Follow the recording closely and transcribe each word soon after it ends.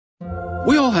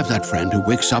We all have that friend who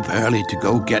wakes up early to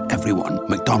go get everyone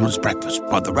McDonald's breakfast,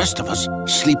 while the rest of us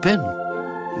sleep in.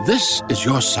 This is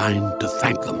your sign to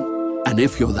thank them. And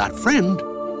if you're that friend,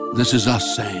 this is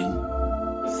us saying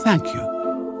thank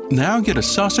you. Now get a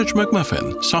sausage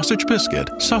McMuffin, sausage biscuit,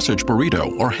 sausage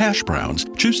burrito, or hash browns.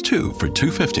 Choose 2 for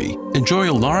 $2.50. Enjoy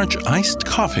a large iced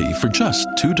coffee for just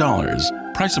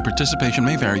 $2. Price and participation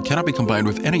may vary. Cannot be combined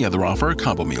with any other offer.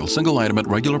 Combo meal. Single item at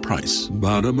regular price.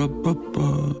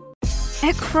 Ba-da-ba-ba-ba.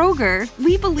 At Kroger,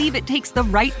 we believe it takes the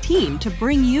right team to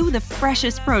bring you the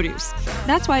freshest produce.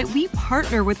 That's why we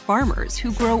partner with farmers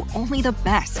who grow only the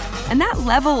best. And that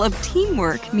level of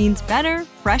teamwork means better,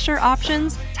 fresher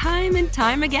options time and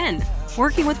time again.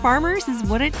 Working with farmers is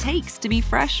what it takes to be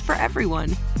fresh for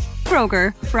everyone.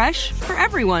 Kroger, fresh for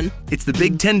everyone. It's the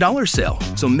big $10 sale,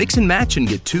 so mix and match and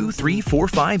get 2, 3, 4,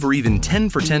 5, or even 10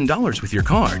 for $10 with your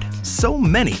card. So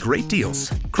many great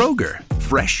deals. Kroger,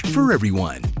 fresh for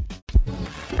everyone.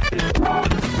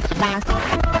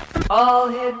 All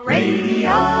Hit Radio.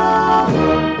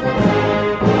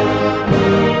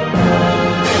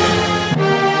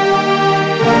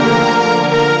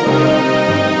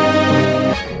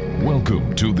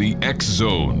 Welcome to the X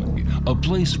Zone, a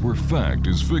place where fact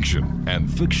is fiction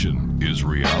and fiction is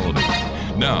reality.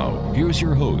 Now, here's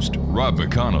your host, Rob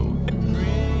McConnell.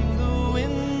 Bring the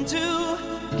wind to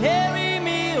carry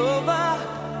me over,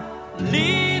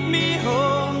 lead me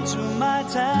home to my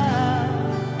town.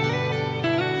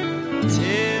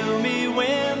 Tell me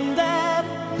when that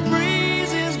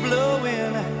breeze is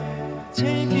blowing,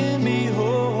 taking me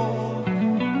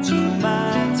home to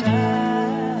my town.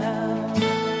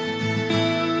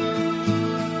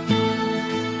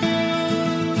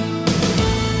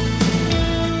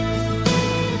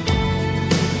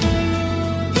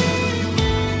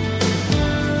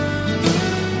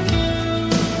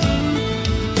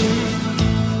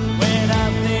 When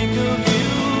I think of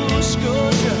you,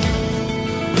 Scotia,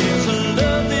 there's a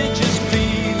love that just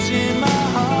bleeds in my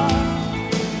heart.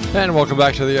 And welcome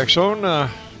back to the X Zone.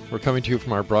 We're coming to you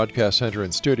from our broadcast center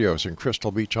and studios in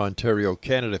Crystal Beach, Ontario,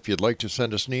 Canada. If you'd like to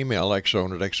send us an email,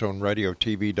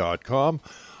 xzoneradiotv.com.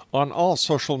 On all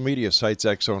social media sites,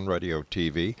 X-Zone Radio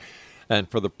TV. And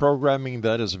for the programming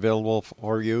that is available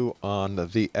for you on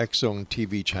the X-Zone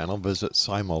TV channel, visit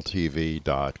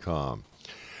simultv.com.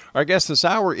 Our guest this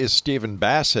hour is Stephen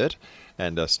Bassett.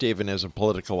 And Stephen is a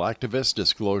political activist,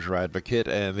 disclosure advocate,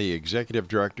 and the executive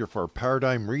director for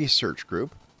Paradigm Research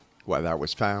Group. Well, that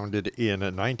was founded in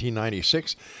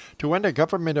 1996 to end a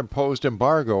government-imposed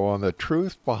embargo on the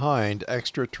truth behind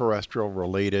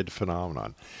extraterrestrial-related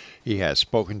phenomenon. He has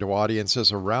spoken to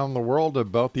audiences around the world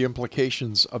about the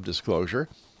implications of disclosure,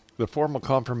 the formal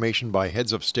confirmation by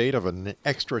heads of state of an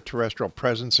extraterrestrial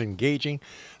presence engaging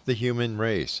the human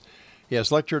race. He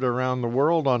has lectured around the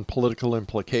world on political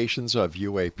implications of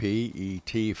UAP,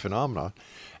 ET phenomena,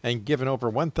 and given over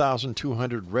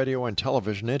 1,200 radio and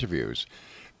television interviews.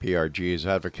 PRG's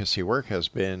advocacy work has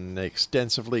been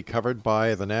extensively covered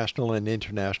by the national and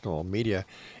international media,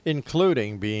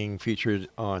 including being featured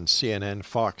on CNN,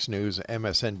 Fox News,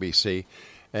 MSNBC,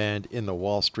 and in the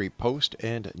Wall Street Post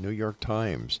and New York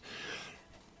Times.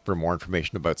 For more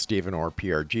information about Stephen or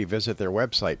PRG, visit their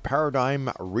website,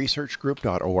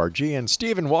 paradigmresearchgroup.org. And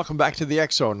Stephen, welcome back to the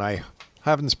X-Zone. I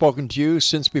haven't spoken to you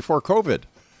since before COVID.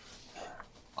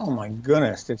 Oh my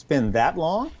goodness, it's been that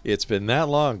long? It's been that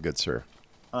long, good sir.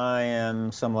 I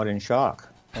am somewhat in shock.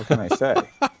 What can I say?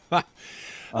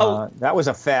 That was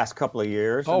a fast couple of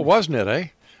years. Oh, wasn't it, eh?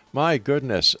 My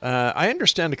goodness. I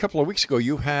understand a couple of weeks ago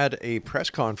you had a press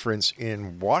conference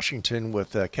in Washington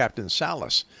with Captain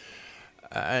Salas.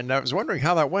 And I was wondering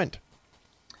how that went.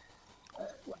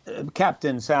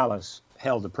 Captain Salas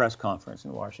held a press conference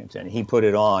in Washington. He put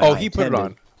it on. Oh, he put it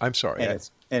on. I'm sorry.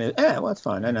 Well, it's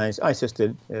fine. And I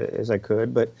assisted as I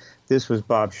could. But this was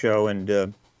Bob's show,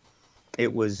 and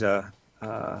it was a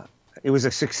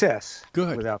success.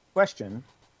 Good. Without question.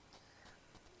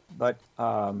 But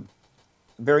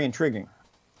very intriguing.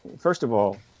 First of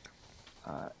all,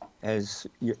 as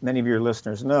many of your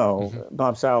listeners know,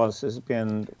 Bob Salas has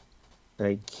been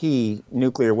a key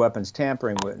nuclear weapons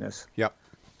tampering witness. Yep.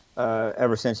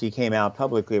 Ever since he came out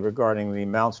publicly regarding the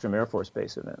Malmstrom Air Force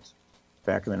Base events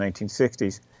back in the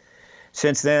 1960s.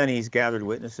 Since then, he's gathered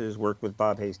witnesses, worked with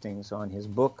Bob Hastings on his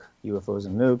book, UFOs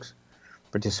and Nukes,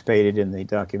 participated in the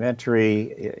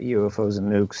documentary, UFOs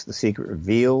and Nukes, The Secret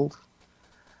Revealed.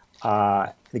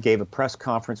 They gave a press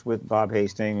conference with Bob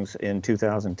Hastings in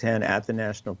 2010 at the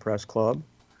National Press Club,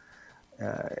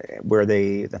 where I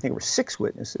think there were 6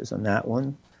 witnesses on that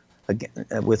one, again,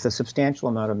 with a substantial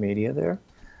amount of media there.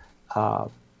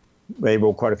 They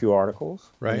wrote quite a few articles,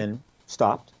 right, and then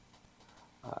stopped.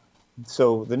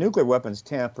 So the nuclear weapons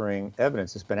tampering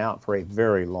evidence has been out for a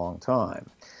very long time.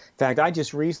 In fact, I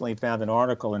just recently found an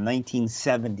article in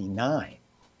 1979,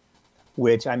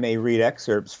 which I may read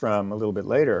excerpts from a little bit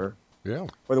later, where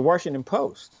the Washington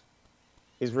Post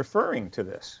is referring to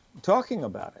this, talking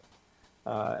about it.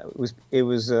 It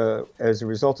was as a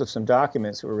result of some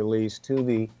documents that were released to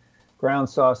the Ground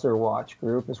Saucer Watch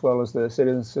Group, as well as the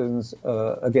Citizens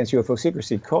Against UFO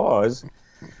Secrecy cause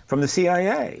from the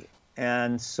CIA.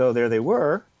 And so there they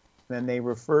were. Then they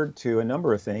referred to a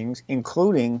number of things,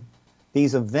 including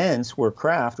these events where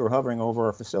craft were hovering over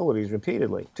our facilities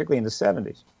repeatedly, particularly in the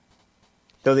 70s.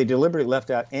 Though they deliberately left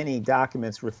out any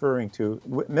documents referring to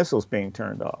missiles being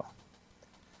turned off.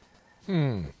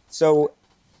 So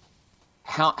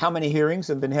how many hearings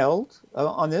have been held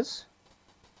on this?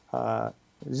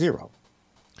 0.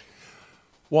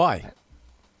 Why?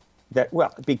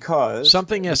 Because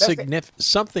something as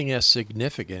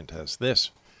significant as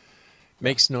this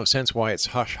makes no sense why it's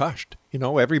hushed. You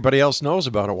know, everybody else knows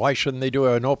about it. Why shouldn't they do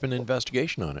an open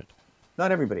investigation on it?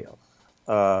 Not everybody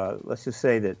else. Let's just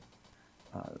say that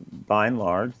by and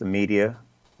large, the media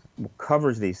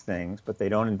covers these things, but they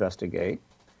don't investigate.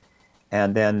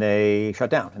 And then they shut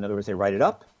down. In other words, they write it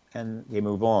up and they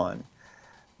move on.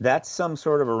 That's some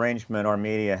sort of arrangement our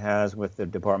media has with the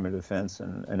Department of Defense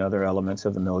and other elements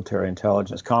of the military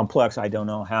intelligence complex. I don't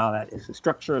know how that is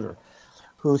structured or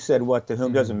who said what to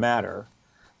whom, doesn't matter.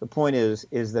 The point is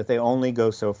that they only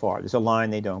go so far. There's a line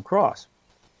they don't cross.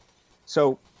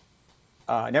 So,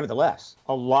 nevertheless,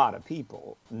 a lot of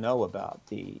people know about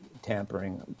the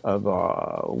tampering of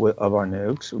our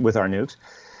nukes.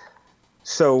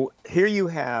 So here you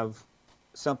have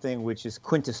something which is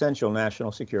quintessential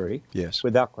national security. Yes.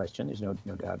 Without question. There's no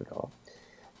doubt at all.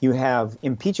 You have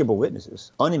impeachable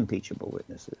witnesses, unimpeachable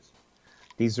witnesses.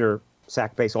 These are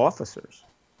SAC-based officers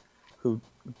who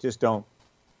just don't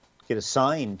get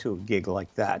assigned to a gig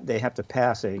like that. They have to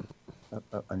pass a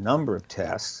number of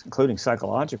tests, including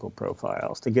psychological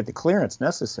profiles, to get the clearance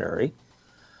necessary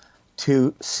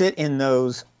to sit in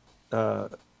those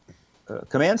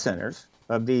command centers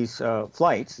of these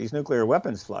flights, these nuclear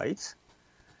weapons flights,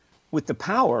 with the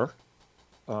power,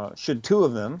 should two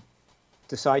of them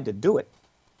decide to do it,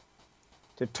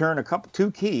 to turn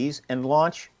two keys and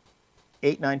launch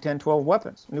 8, 9, 10, 12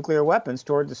 weapons, nuclear weapons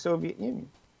toward the Soviet Union.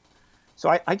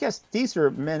 So I guess these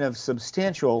are men of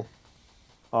substantial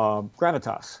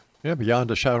gravitas. Yeah, beyond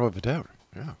a shadow of a doubt.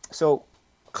 Yeah. So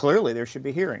clearly there should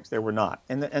be hearings. There were not.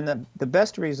 And the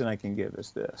best reason I can give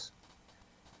is this.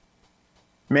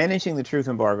 Managing the truth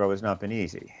embargo has not been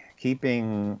easy.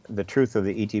 Keeping the truth of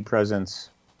the ET presence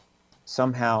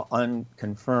somehow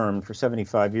unconfirmed for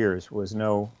 75 years was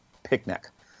no picnic.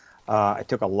 It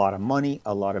took a lot of money,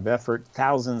 a lot of effort.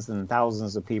 Thousands and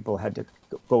thousands of people had to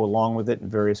go along with it in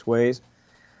various ways.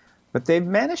 But they've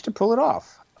managed to pull it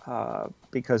off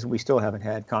because we still haven't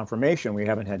had confirmation. We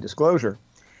haven't had disclosure.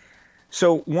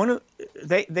 So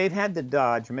they've had to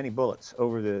dodge many bullets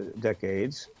over the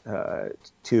decades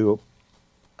to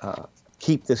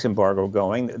keep this embargo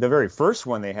going. The very first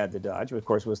one they had to dodge, of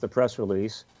course, was the press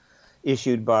release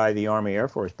issued by the Army Air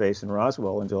Force Base in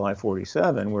Roswell in July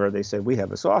 47, where they said, we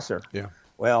have a saucer. Yeah.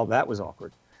 Well, that was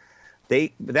awkward.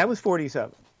 That was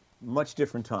 47, much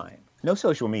different time. No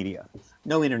social media,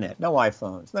 no internet, no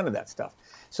iPhones, none of that stuff.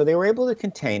 So they were able to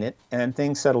contain it, and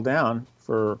things settled down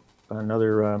for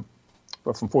another,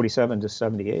 from 47 to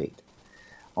 78,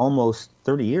 almost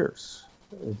 30 years.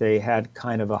 They had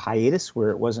kind of a hiatus where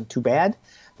it wasn't too bad.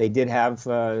 They did have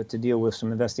to deal with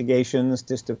some investigations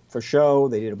just for show.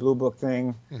 They did a Blue Book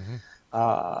thing. Mm-hmm.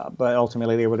 But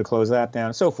ultimately they were able to close that down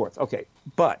and so forth. Okay,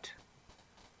 but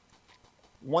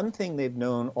one thing they've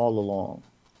known all along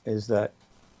is that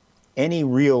any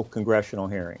real congressional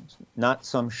hearings, not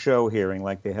some show hearing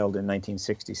like they held in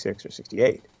 1966 or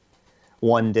 68,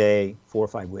 one day, 4 or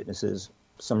 5 witnesses,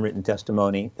 some written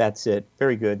testimony, that's it,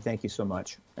 very good, thank you so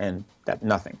much, and that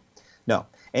nothing. No,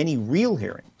 any real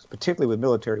hearings, particularly with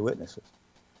military witnesses,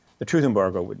 the truth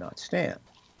embargo would not stand.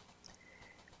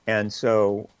 And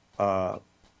so and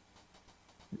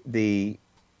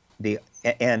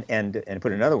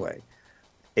put it another way,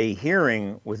 a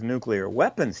hearing with nuclear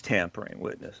weapons tampering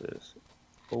witnesses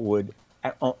would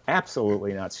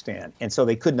absolutely not stand, and so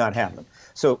they could not have them.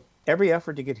 So every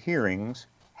effort to get hearings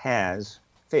has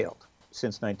failed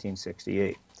since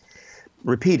 1968.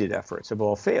 Repeated efforts have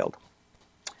all failed.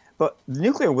 But the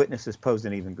nuclear witnesses posed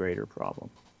an even greater problem.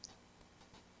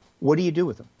 What do you do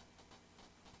with them?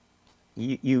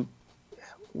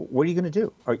 What are you going to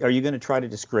do? Are you going to try to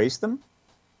disgrace them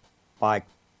by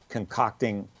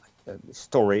concocting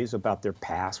stories about their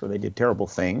past where they did terrible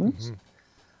things?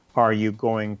 Mm-hmm. Are you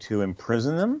going to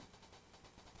imprison them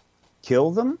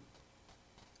Kill them?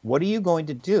 What are you going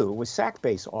to do with SAC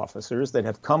base officers that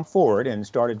have come forward and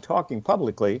started talking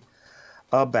publicly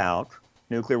about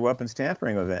nuclear weapons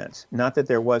tampering events? Not that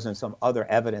there wasn't some other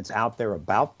evidence out there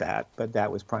about that, but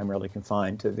that was primarily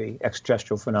confined to the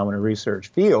extraterrestrial phenomena research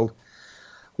field.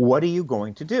 What are you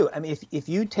going to do? I mean, if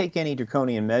you take any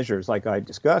draconian measures like I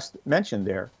mentioned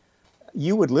there,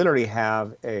 you would literally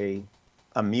have a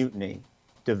mutiny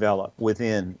develop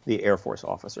within the Air Force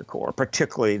Officer Corps,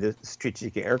 particularly the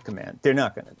Strategic Air Command. They're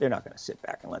not going to sit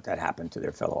back and let that happen to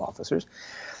their fellow officers.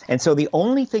 And so the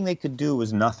only thing they could do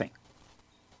was nothing.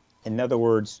 In other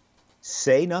words,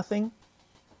 say nothing.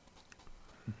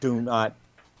 Do not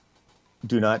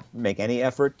make any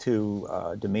effort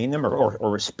to demean them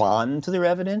or respond to their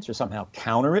evidence or somehow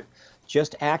counter it.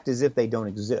 Just act as if they don't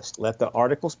exist. Let the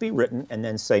articles be written and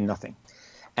then say nothing.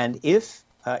 And if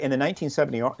in the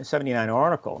 1979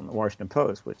 article in the Washington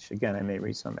Post, which again I may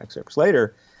read some excerpts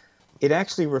later, it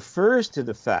actually refers to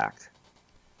the fact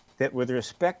that with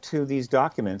respect to these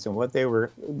documents and what they were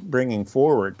bringing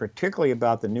forward, particularly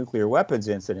about the nuclear weapons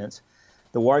incidents,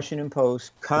 the Washington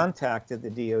Post contacted the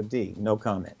DOD, no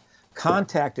comment.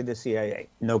 Contacted the CIA,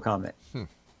 no comment.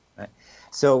 Right?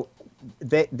 So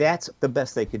that's the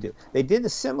best they could do. They did a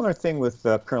similar thing with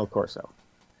Colonel Corso.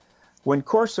 When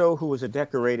Corso, who was a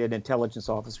decorated intelligence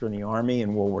officer in the Army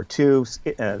in World War II,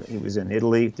 he was in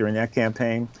Italy during that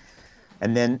campaign,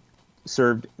 and then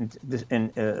served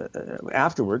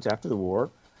afterwards, after the war,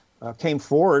 came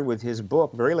forward with his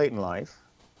book very late in life.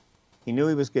 He knew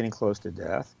he was getting close to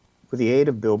death. With the aid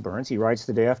of Bill Burns, he writes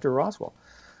The Day After Roswell,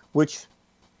 which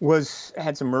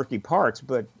had some murky parts,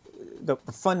 but the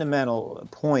fundamental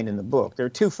point in the book, there are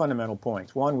two fundamental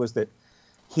points. One was that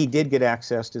he did get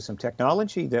access to some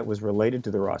technology that was related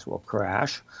to the Roswell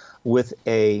crash with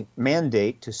a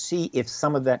mandate to see if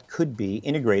some of that could be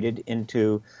integrated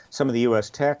into some of the U.S.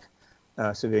 tech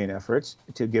civilian efforts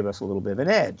to give us a little bit of an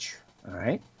edge. All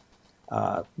right.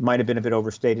 Might have been a bit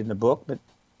overstated in the book, but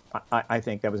I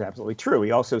think that was absolutely true.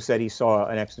 He also said he saw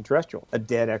an extraterrestrial, a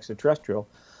dead extraterrestrial,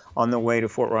 on the way to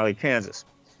Fort Riley, Kansas.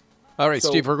 All right,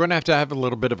 Steve, we're going to have a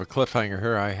little bit of a cliffhanger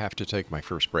here. I have to take my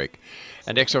first break.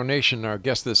 And Exonation, our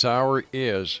guest this hour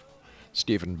is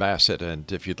Stephen Bassett. And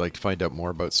if you'd like to find out more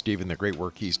about Stephen, the great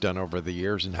work he's done over the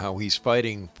years and how he's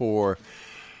fighting for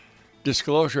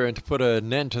disclosure and to put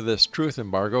an end to this truth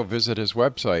embargo, visit his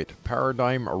website,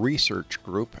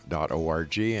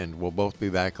 paradigmresearchgroup.org. And we'll both be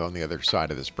back on the other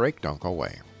side of this break. Don't go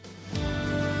away.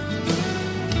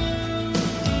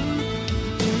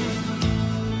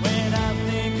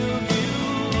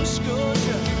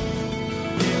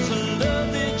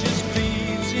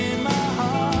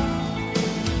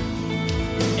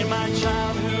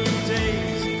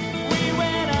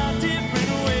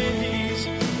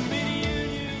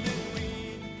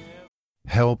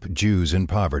 Help Jews in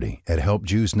Poverty at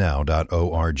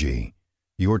helpjewsnow.org.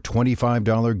 Your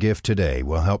 $25 gift today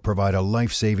will help provide a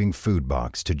life-saving food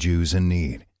box to Jews in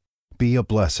need. Be a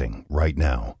blessing right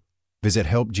now. Visit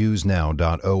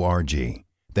helpjewsnow.org.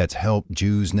 That's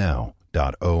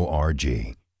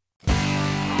helpjewsnow.org.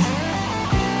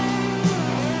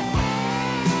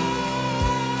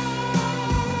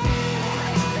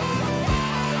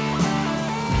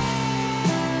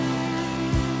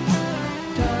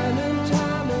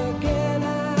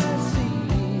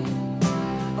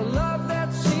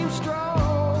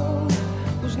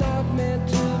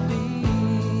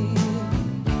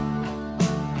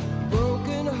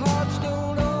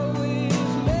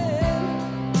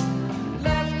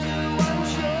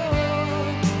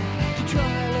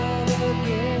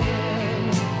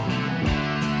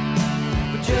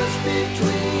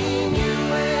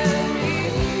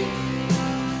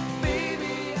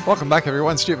 Welcome back,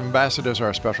 everyone. Stephen Bassett is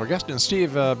our special guest. And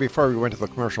Steve, before we went to the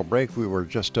commercial break, we were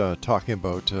just talking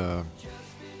about The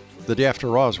Day After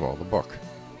Roswell, the book.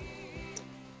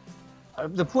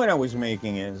 The point I was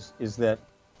making is that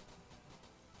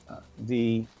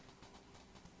the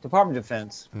Department of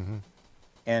Defense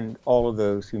and all of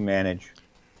those who manage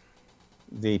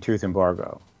the truth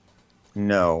embargo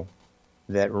know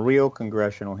that real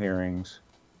congressional hearings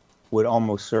would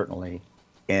almost certainly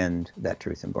end that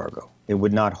truth embargo. It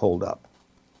would not hold up.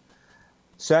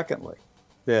 Secondly,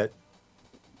 that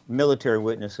military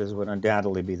witnesses would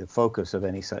undoubtedly be the focus of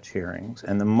any such hearings,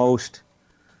 and the most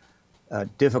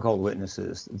difficult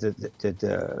witnesses that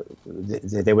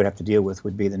they would have to deal with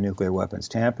would be the nuclear weapons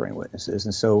tampering witnesses.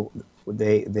 And so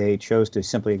they chose to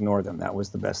simply ignore them. That was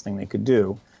the best thing they could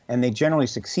do, and they generally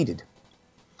succeeded.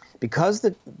 Because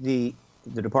the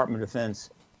Department of Defense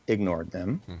ignored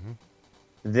them,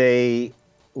 they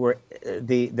were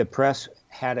the press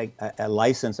had a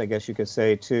license, I guess you could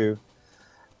say, to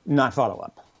not follow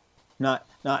up,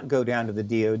 not go down to the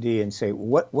DOD and say,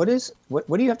 what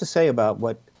do you have to say about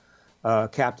what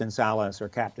Captain Salas or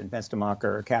Captain Vestemacher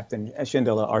or Captain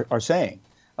Schindler are saying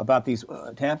about these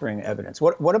tampering evidence?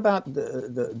 What about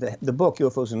the book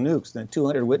UFOs and Nukes, the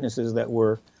 200 witnesses that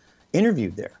were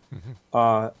interviewed there?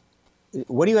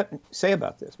 What do you have to say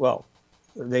about this? Well,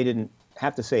 they didn't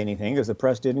have to say anything because the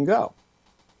press didn't go.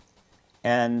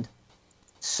 And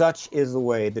such is the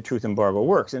way the truth embargo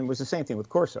works. And it was the same thing with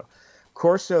Corso.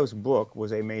 Corso's book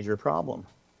was a major problem.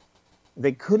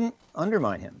 They couldn't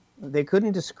undermine him. They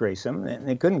couldn't disgrace him, and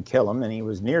they couldn't kill him, and he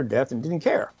was near death and didn't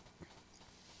care.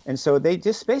 And so they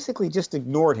just basically just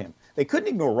ignored him. They couldn't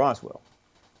ignore Roswell.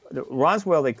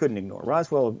 Roswell they couldn't ignore.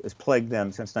 Roswell has plagued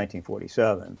them since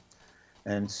 1947.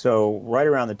 And so right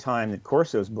around the time that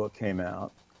Corso's book came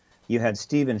out, you had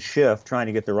Stephen Schiff trying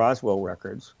to get the Roswell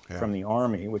records from the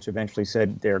Army, which eventually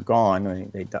said they're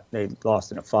gone. They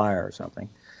lost in a fire or something.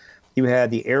 You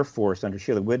had the Air Force under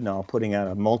Sheila Widnall putting out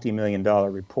a multi-million-dollar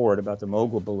report about the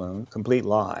Mogul balloon, complete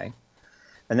lie.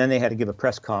 And then they had to give a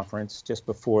press conference just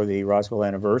before the Roswell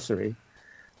anniversary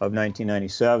of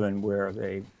 1997 where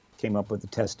they came up with the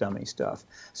test dummy stuff.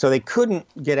 So they couldn't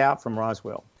get out from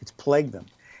Roswell. It's plagued them.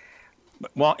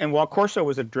 While Corso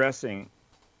was addressing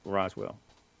Roswell,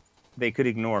 they could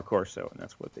ignore Corso, and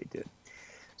that's what they did.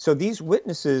 So these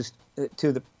witnesses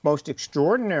to the most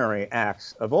extraordinary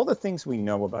acts of all the things we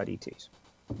know about ETs,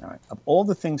 all right, of all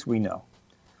the things we know,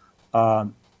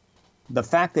 the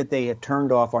fact that they had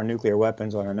turned off our nuclear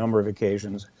weapons on a number of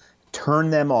occasions,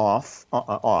 turned them off,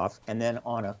 and then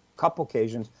on a couple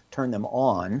occasions turned them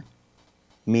on,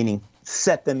 meaning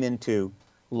set them into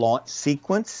launch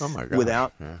sequence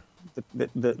without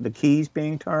the keys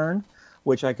being turned,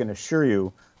 which I can assure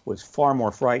you was far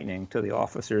more frightening to the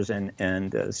officers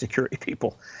and security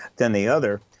people than the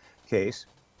other case.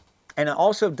 And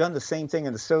also done the same thing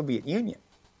in the Soviet Union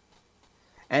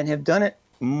and have done it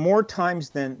more times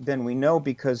than we know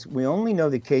because we only know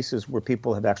the cases where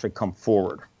people have actually come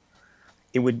forward.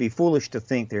 It would be foolish to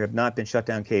think there have not been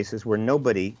shutdown cases where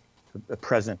nobody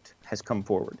present has come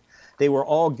forward. They were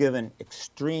all given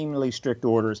extremely strict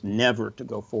orders never to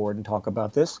go forward and talk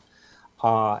about this.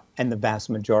 And the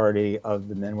vast majority of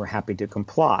the men were happy to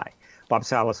comply. Bob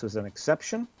Salas was an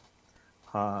exception,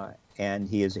 and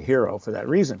he is a hero for that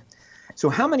reason. So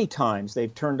how many times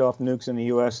they've turned off nukes in the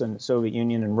U.S. and the Soviet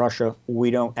Union and Russia,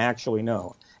 we don't actually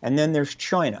know. And then there's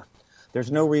China.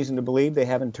 There's no reason to believe they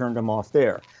haven't turned them off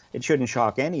there. It shouldn't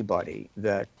shock anybody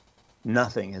that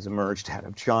nothing has emerged out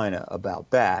of China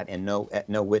about that, and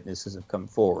no witnesses have come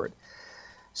forward.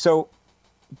 So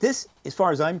this, as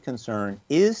far as I'm concerned,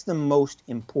 is the most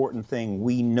important thing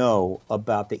we know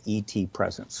about the ET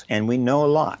presence. And we know a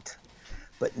lot,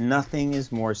 but nothing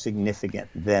is more significant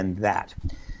than that.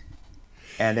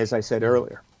 And as I said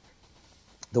earlier,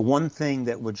 the one thing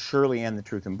that would surely end the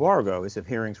truth embargo is if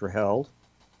hearings were held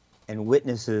and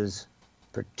witnesses,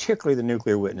 particularly the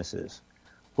nuclear witnesses,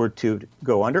 were to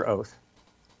go under oath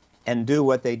and do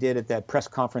what they did at that press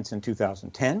conference in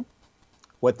 2010,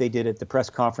 what they did at the press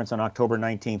conference on October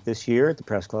 19th this year at the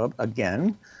Press Club,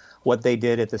 again, what they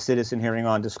did at the citizen hearing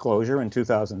on disclosure in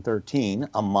 2013,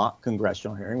 a mock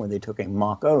congressional hearing where they took a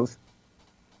mock oath.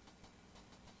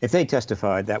 If they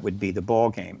testified, that would be the ball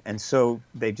game. And so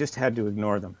they just had to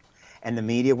ignore them. And the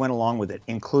media went along with it,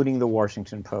 including the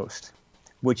Washington Post,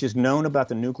 which has known about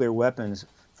the nuclear weapons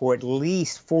for at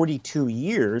least 42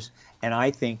 years, and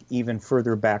I think even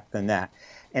further back than that.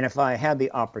 And if I had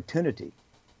the opportunity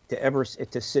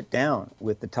to sit down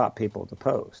with the top people at the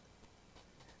Post,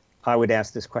 I would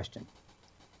ask this question.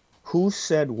 Who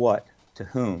said what to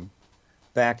whom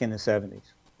back in the 70s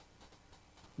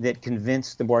that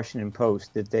convinced the Washington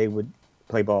Post that they would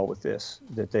play ball with this,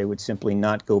 that they would simply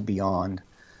not go beyond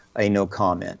a no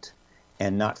comment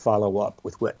and not follow up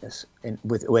with witness and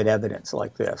with evidence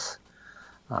like this?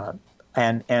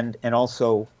 And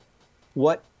also,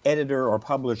 what editor or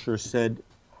publisher said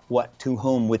what to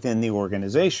whom within the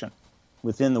organization,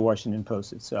 within the Washington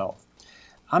Post itself?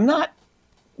 I'm not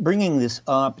bringing this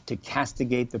up to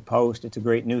castigate the Post. It's a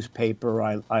great newspaper.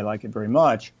 I like it very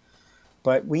much.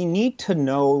 But we need to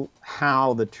know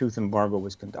how the truth embargo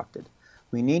was conducted.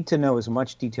 We need to know as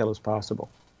much detail as possible.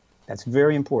 That's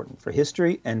very important for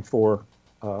history and for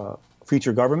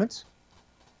future governments.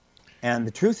 And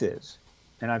the truth is,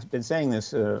 and I've been saying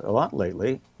this a lot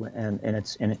lately, and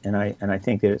I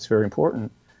think that it's very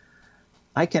important.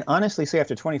 I can honestly say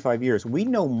after 25 years, we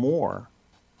know more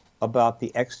about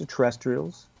the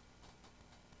extraterrestrials,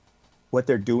 what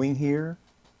they're doing here,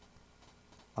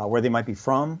 where they might be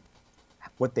from,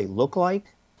 what they look like,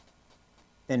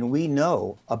 than we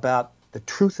know about the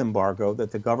truth embargo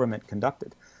that the government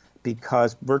conducted,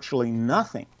 because virtually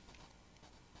nothing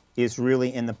is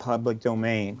really in the public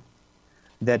domain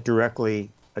that directly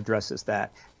addresses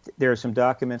that. There are some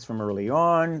documents from early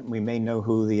on. We may know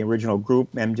who the original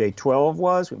group MJ12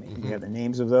 was. We may have the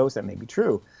names of those. That may be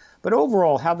true. But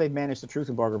overall, how they've managed the truth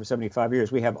embargo for 75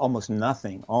 years, we have almost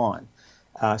nothing on.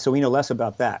 So we know less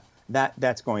about that.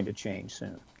 That's going to change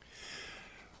soon.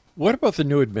 What about the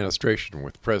new administration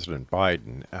with President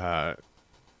Biden?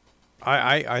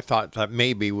 I thought that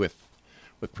maybe with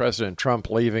President Trump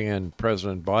leaving and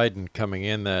President Biden coming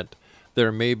in, that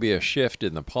there may be a shift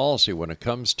in the policy when it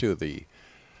comes to the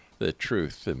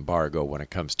truth embargo, when it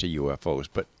comes to UFOs.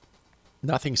 But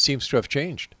nothing seems to have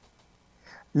changed.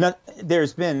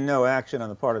 There's been no action on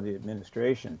the part of the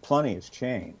administration. Plenty has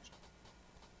changed.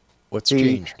 What's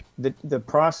changed? The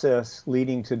process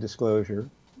leading to disclosure,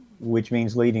 which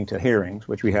means leading to hearings,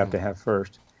 which we have to have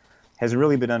first, has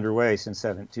really been underway since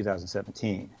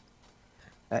 2017.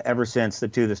 Ever since the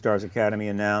To the Stars Academy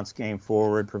announced, came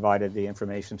forward, provided the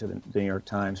information to the New York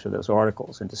Times for those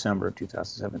articles in December of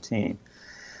 2017.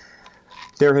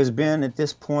 There has been, at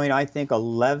this point, I think,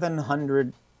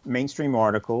 1,100 mainstream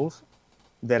articles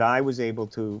that I was able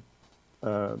to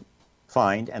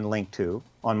find and link to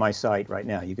on my site right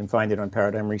now. You can find it on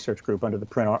Paradigm Research Group under the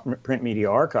Print Media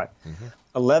Archive.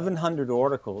 1,100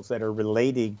 articles that are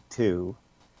related to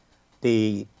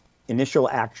the initial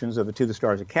actions of the To the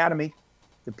Stars Academy,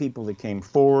 the people that came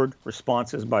forward,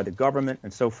 responses by the government,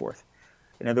 and so forth.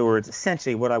 In other words,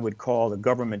 essentially what I would call the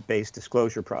government-based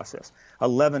disclosure process.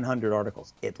 1,100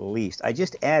 articles, at least. I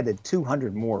just added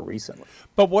 200 more recently.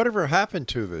 But whatever happened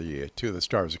to the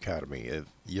Stars Academy?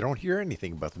 You don't hear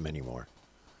anything about them anymore.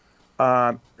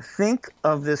 Think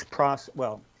of this process.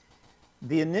 Well,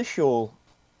 the initial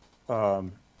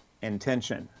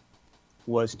intention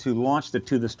was to launch the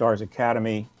To the Stars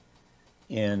Academy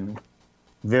in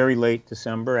very late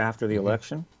December after the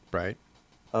election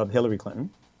of Hillary Clinton,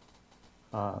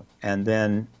 and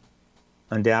then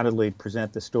undoubtedly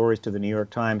present the stories to the New York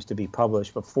Times to be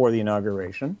published before the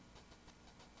inauguration,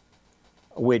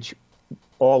 which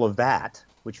all of that,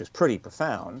 which was pretty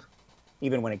profound,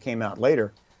 even when it came out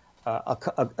later,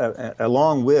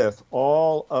 along with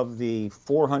all of the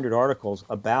 400 articles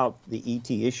about the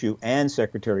ET issue and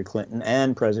Secretary Clinton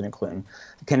and President Clinton,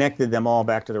 connected them all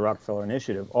back to the Rockefeller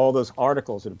Initiative. All those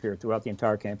articles that appeared throughout the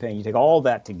entire campaign, you take all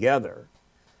that together,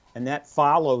 and that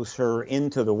follows her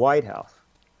into the White House.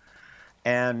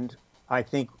 And I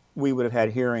think we would have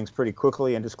had hearings pretty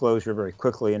quickly and disclosure very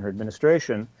quickly in her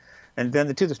administration. And then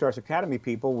the To the Stars Academy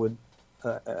people would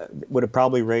have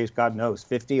probably raised, God knows,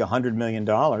 $50, $100 million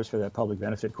for that public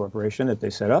benefit corporation that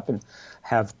they set up, and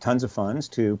have tons of funds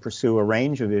to pursue a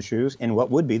range of issues in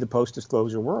what would be the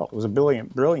post-disclosure world. It was a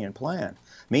brilliant plan.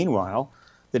 Meanwhile,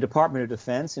 the Department of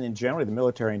Defense and in general the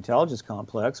military intelligence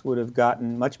complex would have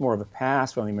gotten much more of a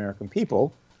pass from the American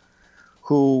people,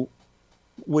 who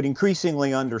would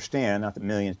increasingly understand, not that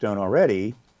millions don't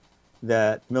already,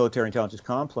 that military intelligence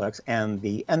complex and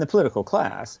the political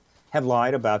class have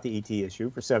lied about the ET issue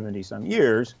for 70-some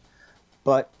years,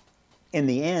 but in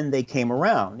the end, they came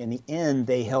around. In the end,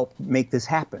 they helped make this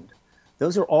happen.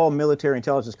 Those are all military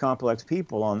intelligence complex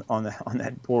people on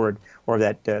that board, or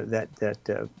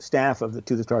that staff of the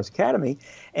To the Stars Academy,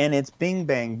 and it's bing,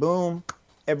 bang, boom,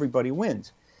 everybody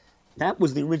wins. That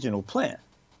was the original plan.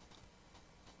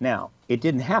 Now, it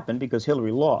didn't happen because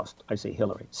Hillary lost. I say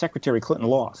Hillary. Secretary Clinton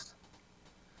lost.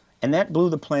 And that blew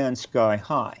the plan sky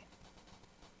high.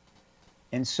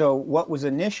 And so what was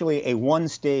initially a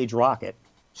one-stage rocket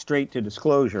straight to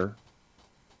disclosure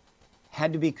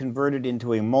had to be converted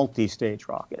into a multi-stage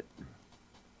rocket.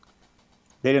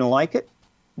 They didn't like it.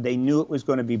 They knew it was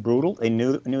going to be brutal. They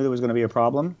knew there was going to be a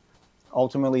problem.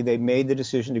 Ultimately, they made the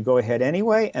decision to go ahead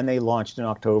anyway, and they launched in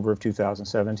October of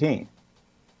 2017,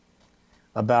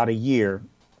 about a year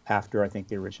after, I think,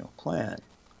 the original plan.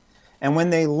 And when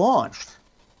they launched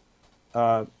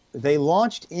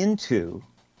into...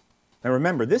 Now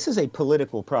remember, this is a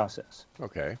political process.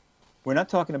 Okay. We're not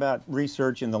talking about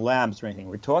research in the labs or anything.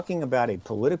 We're talking about a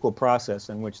political process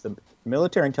in which the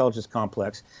military intelligence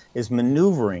complex is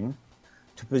maneuvering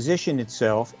to position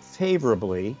itself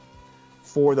favorably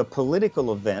for the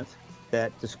political event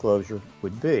that disclosure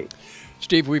would be.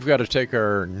 Steve, we've got to take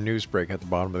our news break at the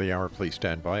bottom of the hour. Please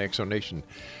stand by. Exonation.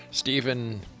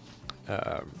 Stephen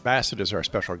Bassett is our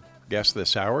special guest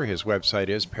this hour. His website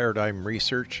is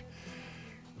paradigmresearchgroup.org.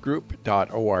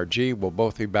 We'll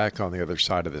both be back on the other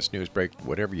side of this news break.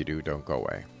 Whatever you do, don't go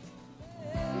away.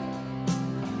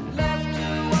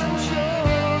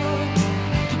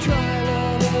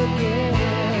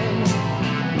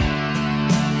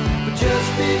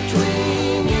 Just between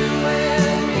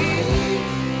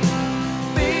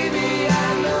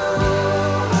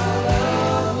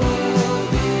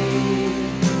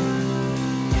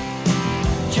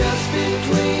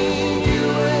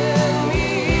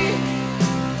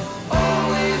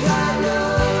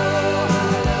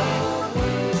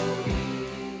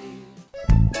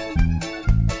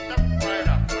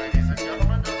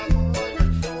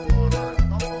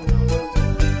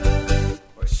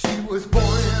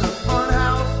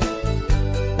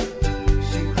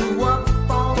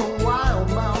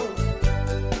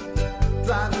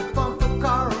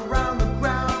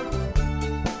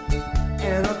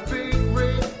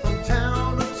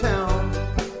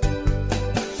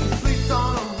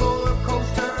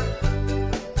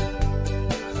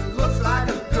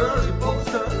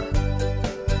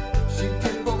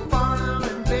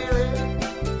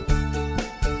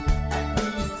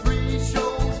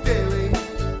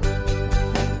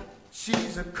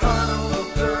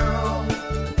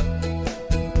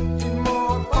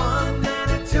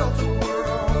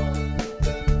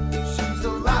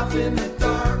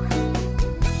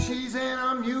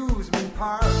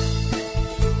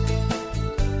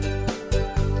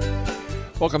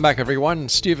Welcome back, everyone.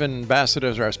 Stephen Bassett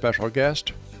is our special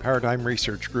guest,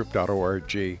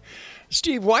 ParadigmResearchGroup.org.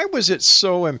 Steve, why was it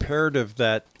so imperative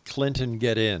that Clinton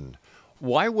get in?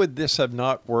 Why would this have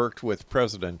not worked with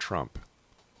President Trump?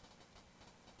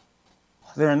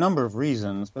 There are a number of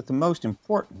reasons, but the most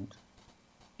important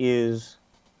is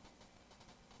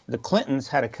the Clintons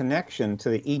had a connection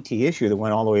to the ET issue that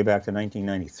went all the way back to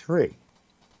 1993.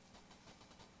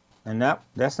 And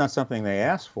that's not something they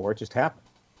asked for, it just happened.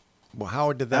 Well,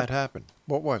 how did that happen?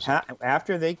 What was it?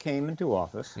 After they came into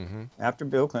office, after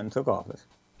Bill Clinton took office,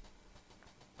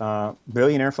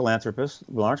 billionaire philanthropist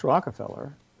Lawrence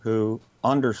Rockefeller, who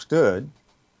understood,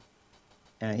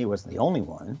 and he wasn't the only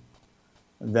one,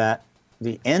 that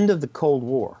the end of the Cold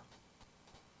War,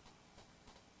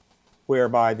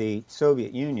 whereby the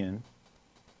Soviet Union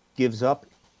gives up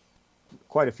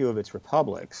quite a few of its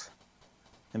republics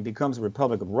and becomes a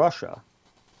Republic of Russia,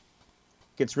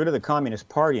 gets rid of the Communist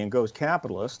Party and goes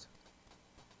capitalist,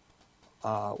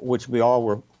 which we all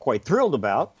were quite thrilled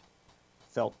about,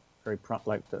 felt very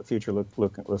like the future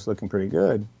was looking pretty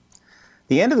good.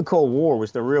 The end of the Cold War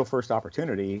was the real first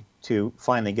opportunity to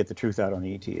finally get the truth out on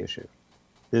the ET issue.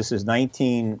 This is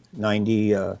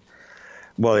 1990.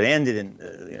 Well, it ended in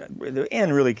the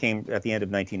end really came at the end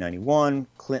of 1991.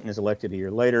 Clinton is elected a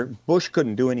year later. Bush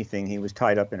couldn't do anything; he was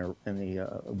tied up in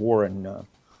the war in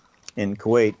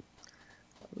Kuwait.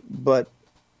 But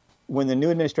when the new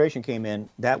administration came in,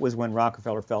 that was when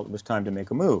Rockefeller felt it was time to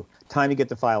make a move, time to get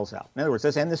the files out. In other words,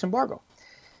 let's end this embargo.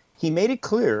 He made it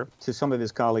clear to some of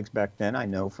his colleagues back then, I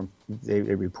know from they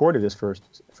reported this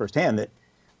firsthand, that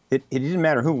it didn't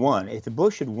matter who won. If the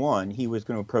Bush had won, he was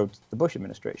going to approach the Bush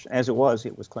administration. As it was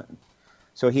Clinton.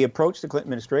 So he approached the Clinton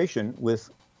administration with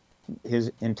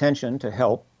his intention to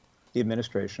help the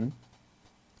administration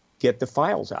get the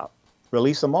files out,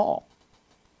 release them all.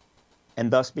 And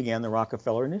thus began the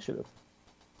Rockefeller Initiative.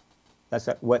 That's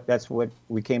what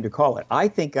we came to call it. I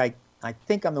think I'm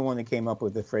the one that came up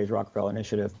with the phrase Rockefeller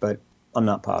Initiative, but I'm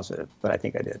not positive. But I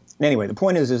think I did. Anyway, the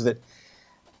point is that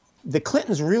the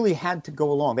Clintons really had to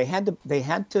go along. They had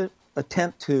to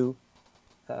attempt to,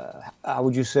 how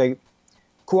would you say,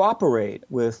 cooperate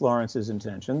with Lawrence's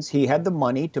intentions. He had the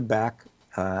money to back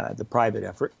the private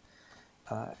effort.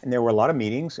 And there were a lot of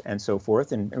meetings and so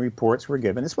forth, and reports were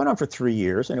given. This went on for 3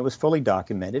 years, and it was fully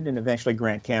documented, and eventually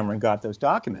Grant Cameron got those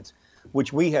documents,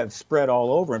 which we have spread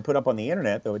all over and put up on the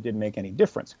internet, though it didn't make any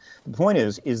difference. The point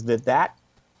is that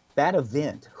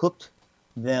event hooked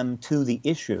them to the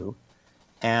issue,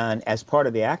 and as part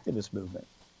of the activist movement,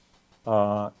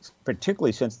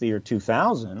 particularly since the year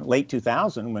 2000, late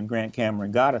 2000, when Grant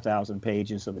Cameron got 1,000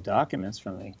 pages of the documents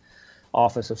from the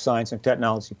Office of Science and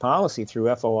Technology Policy through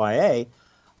FOIA,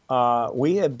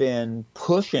 we have been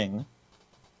pushing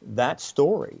that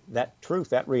story, that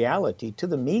truth, that reality to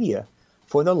the media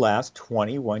for the last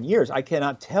 21 years. I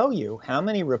cannot tell you how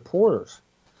many reporters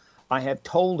I have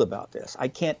told about this. I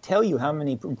can't tell you how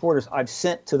many reporters I've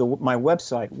sent to my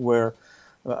website where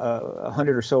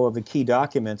 100 or so of the key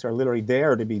documents are literally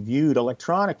there to be viewed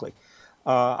electronically.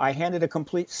 I handed a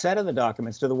complete set of the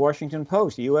documents to the Washington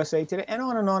Post, USA Today, and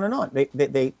on and on and on. They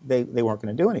weren't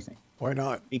going to do anything. Why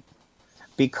not?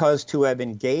 Because to have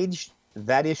engaged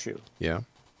that issue, in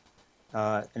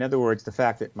other words, the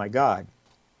fact that, my God,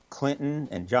 Clinton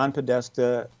and John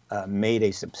Podesta made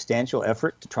a substantial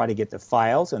effort to try to get the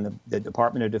files, and the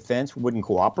Department of Defense wouldn't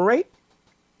cooperate,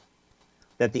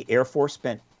 that the Air Force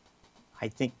spent, I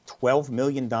think, $12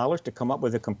 million to come up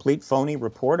with a complete phony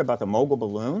report about the mogul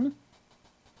balloon.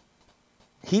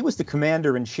 He was the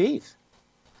commander-in-chief.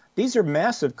 These are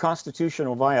massive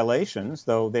constitutional violations,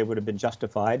 though they would have been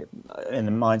justified in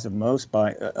the minds of most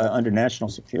by under national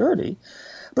security.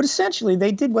 But essentially,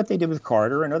 they did what they did with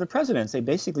Carter and other presidents. They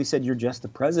basically said, you're just the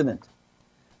president.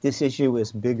 This issue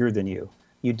is bigger than you.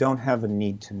 You don't have a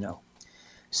need to know.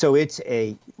 So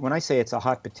when I say it's a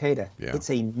hot potato,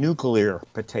 it's a nuclear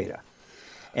potato.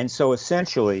 And so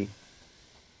essentially,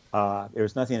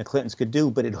 there's nothing the Clintons could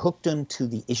do, but it hooked them to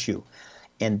the issue.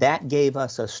 And that gave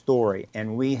us a story,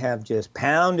 and we have just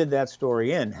pounded that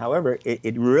story in. However,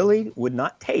 it really would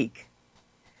not take.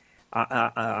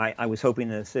 I was hoping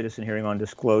the citizen hearing on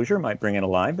disclosure might bring it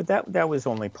alive, but that was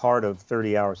only part of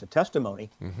 30 hours of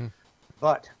testimony. Mm-hmm.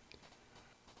 But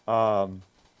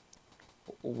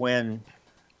when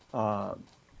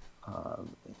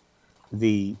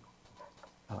the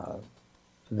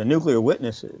nuclear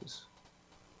witnesses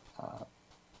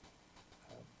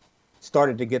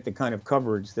started to get the kind of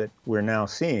coverage that we're now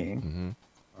seeing,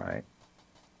 right?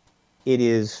 It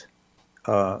is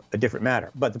a different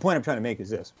matter. But the point I'm trying to make is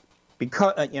this: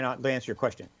 because to answer your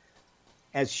question,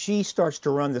 as she starts to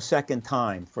run the second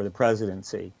time for the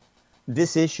presidency,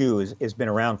 this issue has been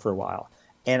around for a while.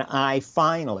 And I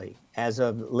finally, as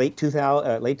of late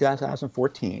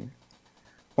 2014,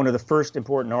 one of the first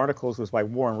important articles was by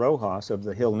Warren Rojas of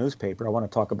the Hill newspaper. I want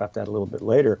to talk about that a little bit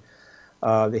later,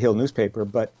 the Hill newspaper.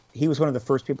 But he was one of the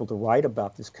first people to write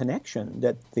about this connection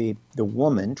that the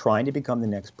woman trying to become the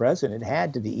next president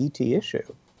had to the ET issue,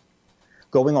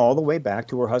 going all the way back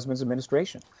to her husband's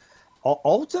administration.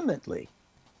 Ultimately,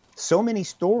 so many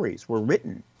stories were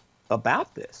written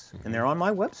about this, and they're on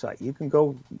my website. You can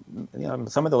go,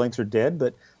 some of the links are dead,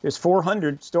 but there's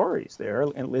 400 stories there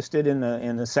and listed in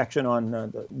the section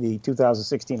on the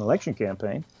 2016 election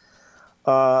campaign,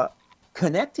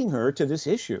 connecting her to this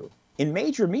issue in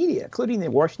major media, including the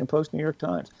Washington Post, New York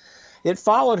Times. It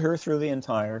followed her through the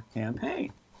entire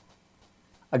campaign.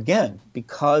 Again,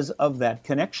 because of that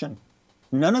connection.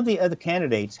 None of the other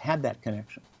candidates had that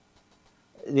connection.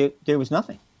 There was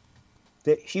nothing.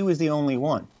 She was the only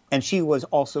one. And she was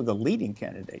also the leading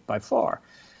candidate by far.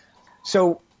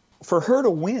 So for her to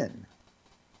win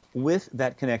with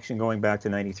that connection going back to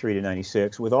 93 to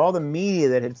 96, with all the media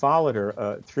that had followed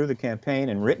her through the campaign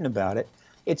and written about it,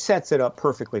 it sets it up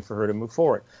perfectly for her to move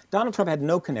forward. Donald Trump had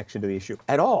no connection to the issue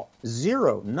at all.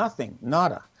 Zero, nothing,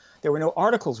 nada. There were no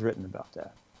articles written about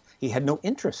that. He had no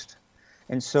interest.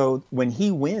 And so when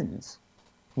he wins,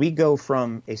 we go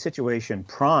from a situation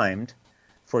primed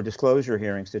for disclosure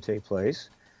hearings to take place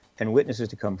and witnesses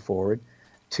to come forward,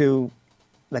 to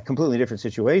a completely different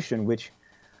situation, which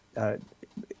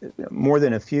more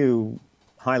than a few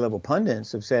high-level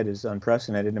pundits have said is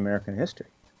unprecedented in American history.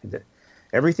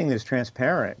 Everything that has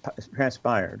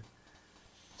transpired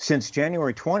since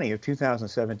January 20 of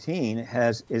 2017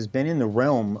 has been in the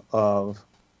realm of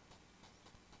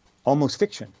almost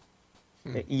fiction.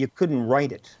 You couldn't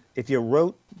write it. If you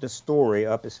wrote the story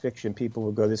up as fiction, people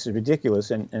would go, this is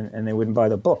ridiculous, and they wouldn't buy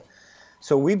the book.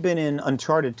 So we've been in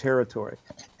uncharted territory.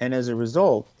 And as a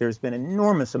result, there's been an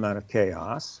enormous amount of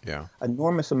chaos,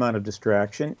 enormous amount of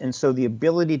distraction. And so the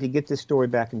ability to get this story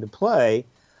back into play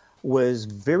was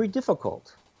very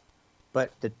difficult.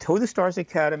 But the To the Stars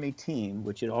Academy team,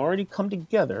 which had already come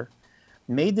together,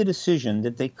 made the decision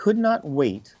that they could not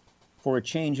wait for a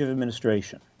change of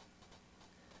administration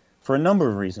for a number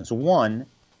of reasons. One,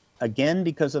 again,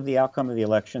 because of the outcome of the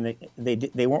election, they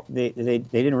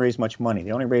didn't raise much money.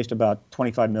 They only raised about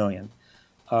 $25 million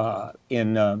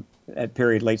at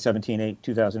period late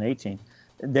 2018.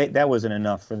 That wasn't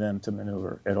enough for them to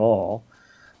maneuver at all,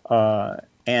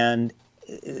 and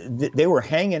they were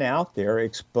hanging out there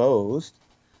exposed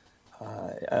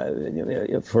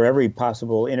for every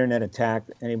possible internet attack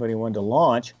anybody wanted to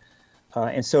launch,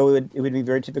 and so it would be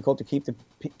very difficult to keep the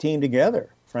team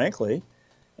together, frankly.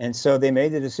 And so they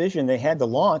made the decision they had to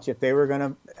launch if they were going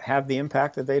to have the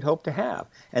impact that they'd hoped to have,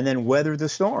 and then weather the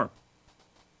storm.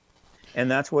 And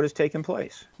that's what has taken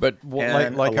place. But a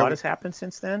lot has happened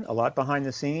since then, a lot behind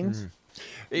the scenes.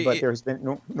 But there's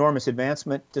been enormous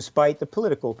advancement despite the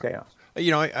political chaos. And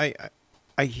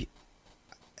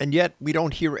yet we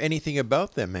don't hear anything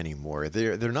about them anymore.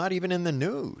 They're not even in the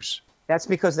news. That's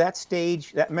because that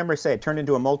stage, remember I said, it turned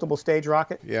into a multiple stage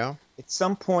rocket? Yeah. At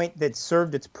some point that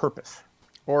served its purpose.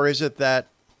 Or is it that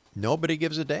nobody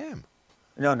gives a damn?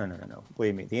 No.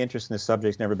 Believe me, the interest in this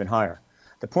subject's never been higher.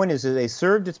 The point is that they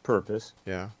served its purpose.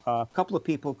 Yeah. A couple of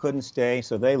people couldn't stay,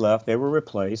 so they left. They were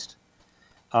replaced.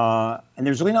 And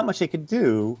there's really not much they could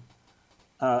do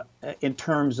in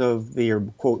terms of their,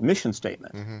 quote, mission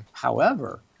statement. Mm-hmm.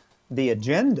 However, the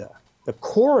agenda, the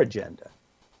core agenda,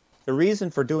 the reason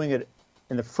for doing it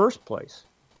in the first place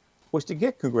was to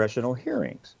get congressional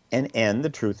hearings and end the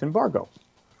truth embargo.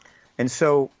 And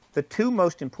so the two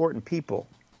most important people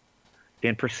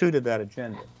in pursuit of that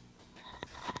agenda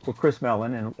were Chris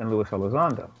Mellon and Luis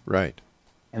Elizondo. Right.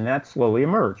 And that slowly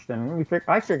emerged. And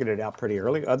I figured it out pretty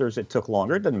early. Others, it took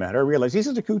longer. It doesn't matter. I realized these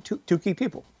are the two key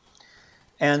people.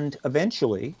 And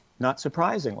eventually, not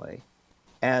surprisingly,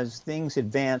 as things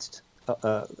advanced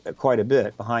quite a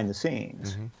bit behind the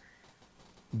scenes, mm-hmm.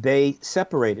 they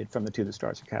separated from the To the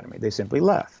Stars Academy. They simply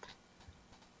left.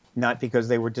 Not because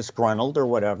they were disgruntled or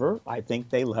whatever. I think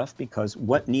they left because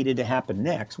what needed to happen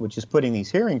next, which is putting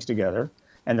these hearings together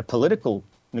and the political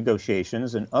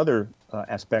negotiations and other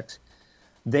aspects,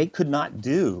 they could not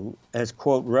do as,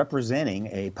 quote, representing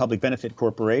a public benefit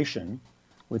corporation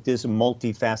with this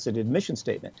multifaceted mission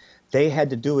statement. They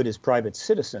had to do it as private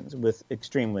citizens with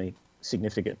extremely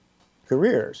significant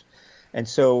careers. And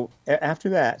so after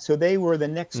that, so they were the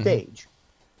next mm-hmm. stage.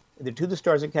 The To the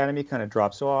Stars Academy kind of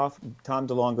drops off. Tom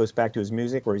DeLonge goes back to his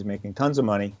music where he's making tons of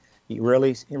money. He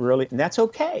really, and that's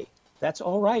okay. That's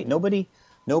all right. Nobody,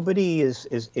 Nobody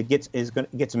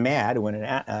gets mad when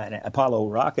an Apollo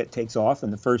rocket takes off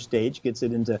and the first stage gets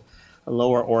it into a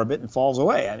lower orbit and falls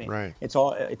away. I mean, right.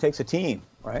 It takes a team,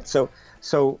 right? So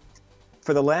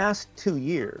for the last 2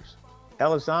 years,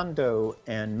 Elizondo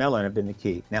and Mellon have been the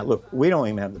key. Now, look, we don't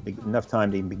even have enough time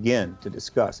to even begin to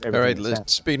discuss everything. All right,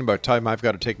 speaking about time, I've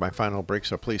got to take my final break,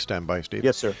 so please stand by, Steve.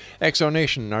 Yes, sir.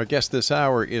 Exonation, our guest this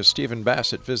hour is Stephen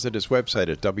Bassett. Visit his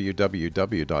website at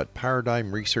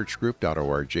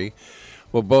www.paradigmresearchgroup.org.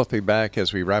 We'll both be back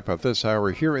as we wrap up this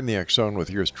hour here in the X Zone with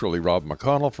yours truly, Rob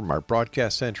McConnell, from our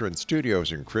broadcast center and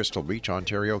studios in Crystal Beach,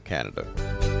 Ontario, Canada.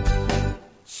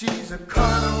 She's a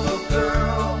carnival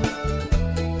girl.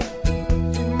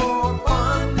 She's more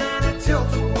fun than a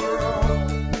tilt-a-whirl.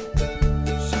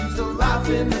 She's a laugh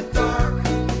in the dark.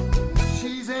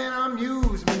 She's an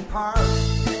amusement park.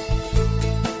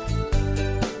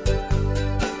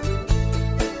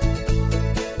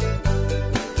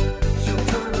 She'll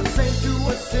turn a saint to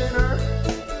a sinner,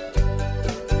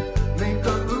 make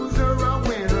a loser a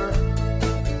winner.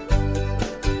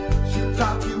 She'll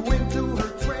talk you into her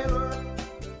trailer.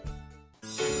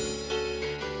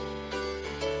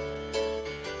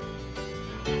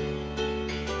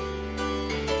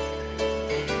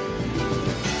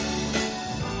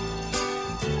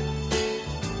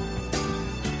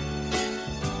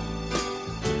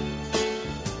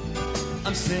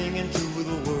 I'm singing to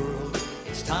the world.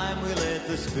 It's time we let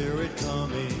the spirit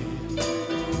come in.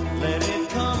 Let it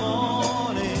come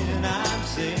on in. I'm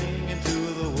singing to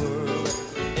the world.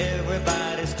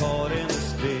 Everybody's caught in the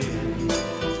spin.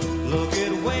 Look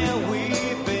at where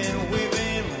we've been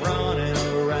running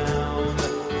around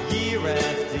year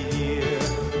after year,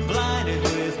 blinded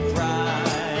with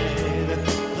pride,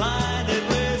 blinded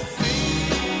with fear.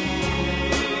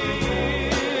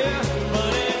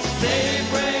 But it's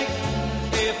daybreak.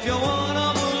 If you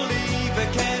wanna believe,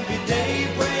 it can be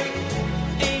daybreak.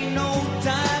 Ain't no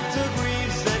time to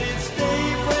grieve. Said it's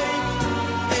daybreak.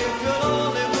 If you'll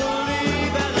only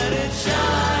believe and let it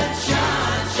shine,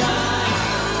 shine,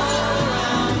 shine all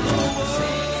around the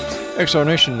world.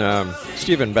 Exonation,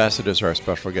 Stephen Bassett is our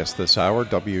special guest this hour.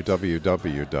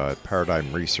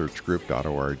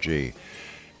 www.paradigmresearchgroup.org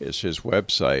is his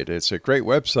website. It's a great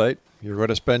website. You're going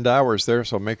to spend hours there,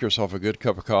 so make yourself a good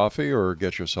cup of coffee or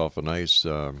get yourself a nice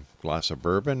glass of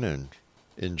bourbon and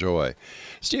enjoy.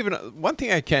 Stephen, one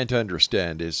thing I can't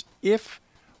understand is if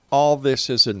all this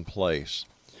is in place,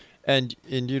 and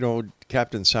you know,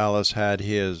 Captain Salas had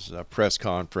his press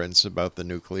conference about the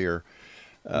nuclear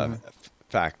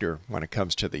factor when it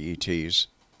comes to the ETs,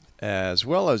 as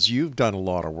well as you've done a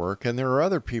lot of work, and there are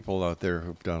other people out there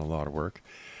who've done a lot of work.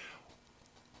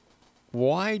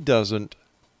 Why doesn't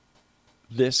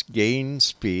this gain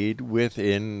speed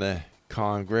within the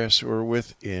Congress or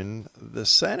within the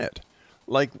Senate?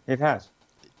 Like It has.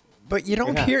 But you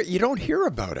don't hear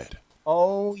about it.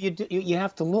 Oh, you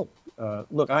have to look.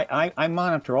 Look, I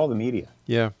monitor all the media.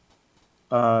 Yeah.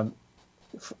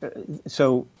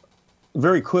 So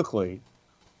very quickly,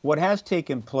 what has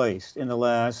taken place in the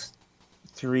last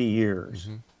 3 years,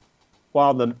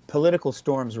 while the political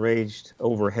storms raged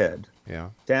overhead,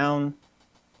 down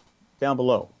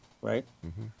below, right?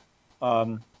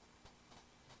 A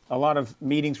lot of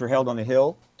meetings were held on the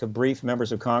Hill to brief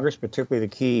members of Congress, particularly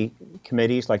the key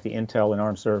committees like the Intel and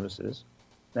Armed Services.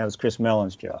 That was Chris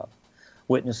Mellon's job.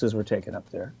 Witnesses were taken up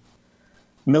there.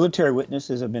 Military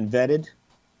witnesses have been vetted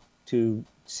to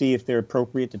see if they're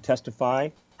appropriate to testify.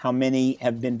 How many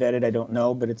have been vetted, I don't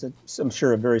know, but it's, I'm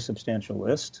sure, a very substantial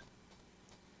list.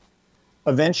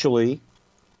 Eventually,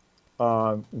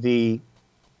 some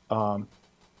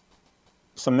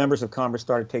members of Congress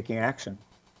started taking action.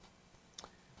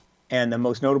 And the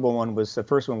most notable one was, the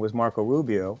first one was Marco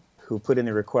Rubio, who put in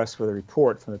the request for the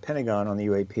report from the Pentagon on the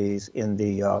UAPs in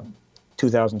the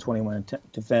 2021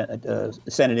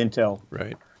 Senate Intel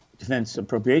Defense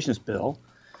Appropriations Bill.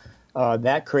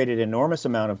 That created an enormous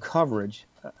amount of coverage.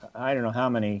 I don't know how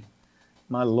many,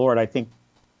 my Lord, I think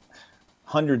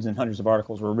hundreds and hundreds of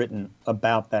articles were written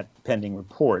about that pending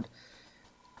report.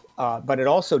 But it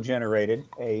also generated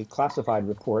a classified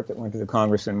report that went to the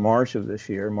Congress in March of this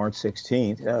year, March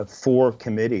 16th. 4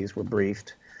 committees were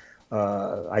briefed,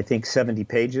 I think 70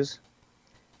 pages.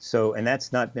 So, and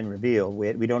that's not been revealed.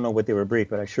 We don't know what they were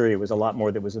briefed, but I assure you it was a lot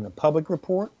more that was in the public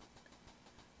report.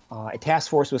 A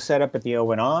task force was set up at the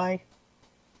ONI.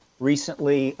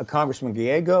 Recently, Congressman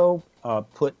Gallego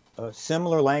put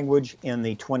similar language in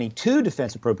the 22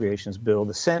 Defense Appropriations Bill,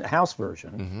 the House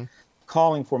version,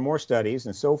 calling for more studies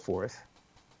and so forth.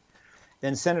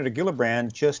 Then Senator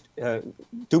Gillibrand just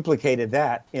duplicated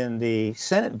that in the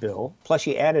Senate bill, plus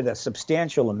he added a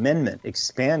substantial amendment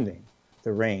expanding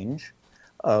the range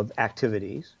of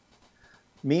activities.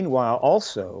 Meanwhile,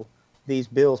 also, these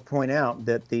bills point out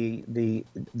that the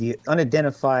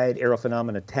Unidentified Aerial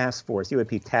Phenomena Task Force,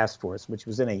 UAP Task Force, which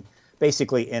was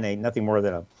basically in a nothing more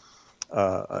than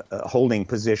a holding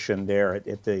position there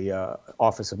at the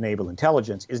Office of Naval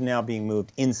Intelligence, is now being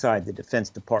moved inside the Defense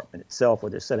Department itself, where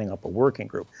they're setting up a working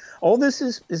group. All this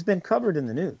has been covered in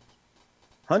the news.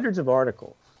 Hundreds of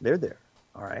articles. They're there.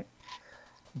 All right.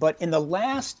 But in the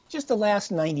last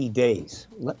 90 days,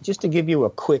 just to give you a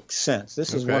quick sense,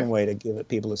 this is one way to give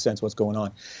people a sense what's going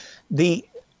on. The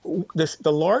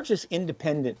largest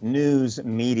independent news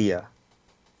media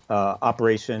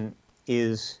operation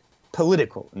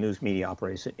political news media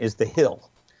operation is The Hill.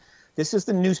 This is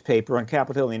the newspaper on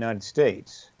Capitol Hill in the United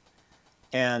States,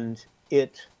 and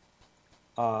it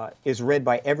is read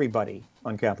by everybody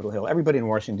on Capitol Hill. Everybody in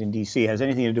Washington, D.C. has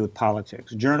anything to do with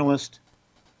politics. Journalists,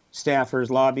 staffers,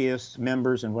 lobbyists,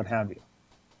 members, and what have you.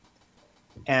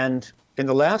 And in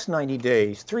the last 90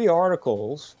 days, 3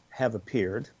 articles have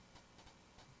appeared,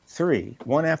 3,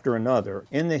 one after another,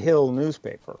 in the Hill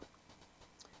newspaper.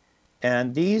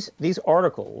 And these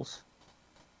articles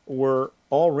were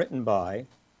all written by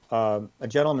a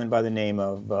gentleman by the name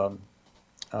of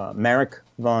Marek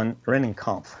von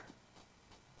Rennenkampf.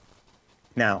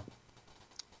 Now,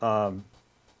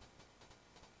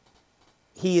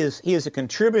 he is a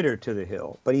contributor to The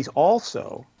Hill, but he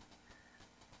also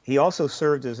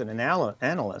served as an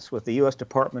analyst with the U.S.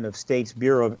 Department of State's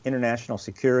Bureau of International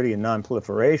Security and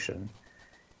Nonproliferation,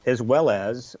 as well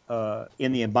as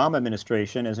in the Obama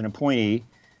administration as an appointee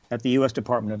at the U.S.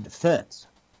 Department of Defense.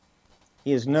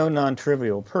 He is no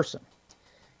non-trivial person.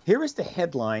 Here is the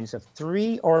headlines of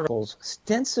 3 articles,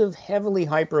 extensive, heavily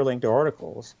hyperlinked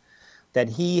articles that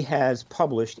he has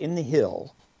published in The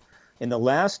Hill in the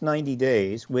last 90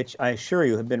 days, which I assure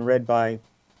you have been read by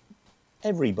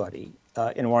everybody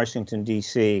in Washington,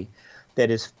 D.C. that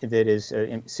is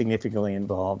significantly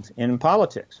involved in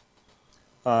politics.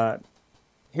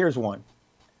 Here's one.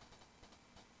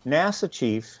 NASA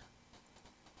chief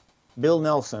Bill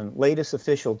Nelson, latest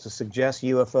official to suggest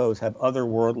UFOs have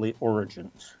otherworldly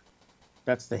origins.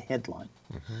 That's the headline.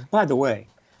 Mm-hmm. By the way,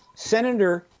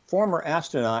 Senator, former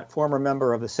astronaut, former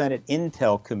member of the Senate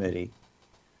Intel Committee,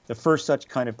 the first such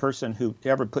kind of person who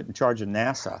ever put in charge of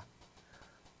NASA,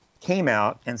 came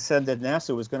out and said that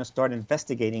NASA was going to start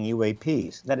investigating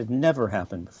UAPs. That had never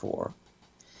happened before.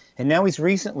 And now he's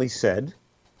recently said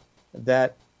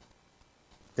that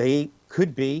they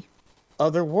could be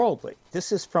otherworldly.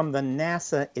 This is from the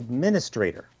NASA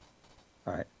administrator.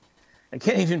 All right. I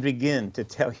can't even begin to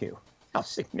tell you how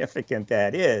significant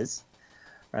that is,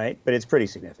 right? But it's pretty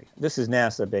significant. This is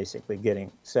NASA basically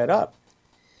getting set up.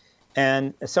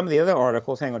 And some of the other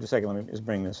articles, hang on just a second, let me just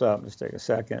bring this up, just take a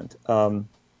second. Here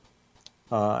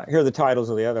are the titles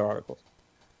of the other articles.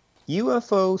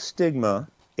 UFO stigma,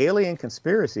 alien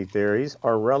conspiracy theories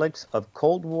are relics of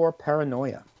Cold War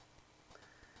paranoia.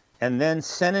 And then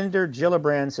Senator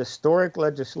Gillibrand's historic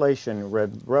legislation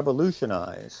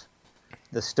revolutionize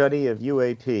the study of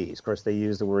UAPs. Of course, they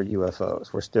use the word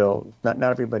UFOs. We're still, not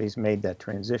everybody's made that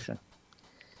transition.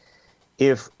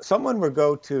 If someone were to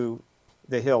go to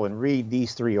The Hill and read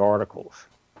these 3 articles,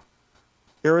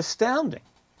 they're astounding.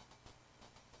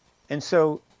 And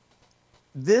so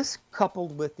this,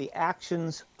 coupled with the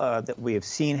actions that we have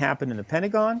seen happen in the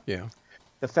Pentagon,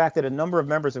 the fact that a number of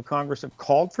members of Congress have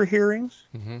called for hearings,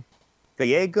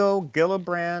 Gallego,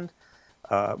 Gillibrand,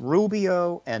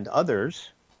 Rubio, and others,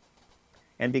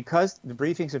 and because the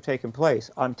briefings have taken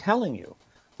place, I'm telling you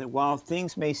that while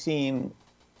things may seem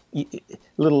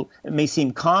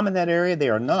calm in that area, they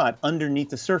are not underneath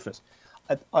the surface.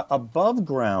 Above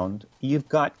ground, you've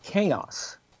got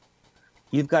chaos.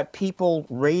 You've got people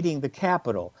raiding the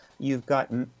Capitol. You've got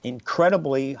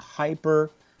incredibly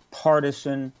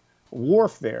hyper-partisan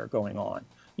warfare going on.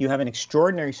 You have an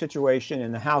extraordinary situation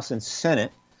in the House and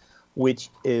Senate, which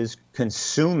is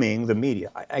consuming the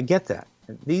media. I get that.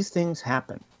 These things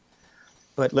happen.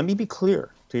 But let me be clear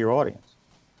to your audience.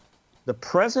 The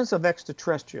presence of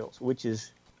extraterrestrials, which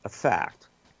is a fact,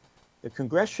 the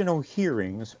congressional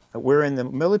hearings wherein the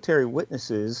military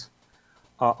witnesses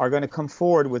are going to come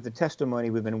forward with the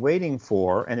testimony we've been waiting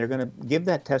for, and they're going to give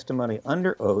that testimony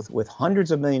under oath with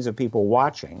hundreds of millions of people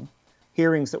watching,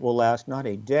 hearings that will last not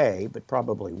a day, but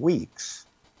probably weeks.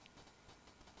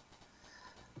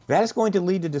 That is going to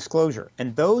lead to disclosure,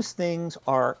 and those things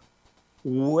are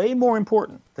way more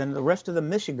important than the rest of the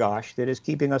mishigosh that is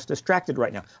keeping us distracted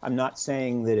right now. I'm not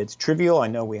saying that it's trivial. I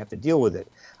know we have to deal with it.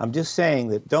 I'm just saying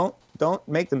that don't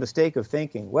make the mistake of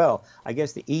thinking, well, I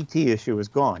guess the ET issue is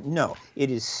gone. No,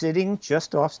 it is sitting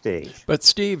just off stage. But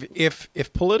Steve, if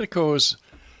politicos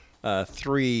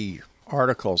three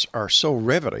articles are so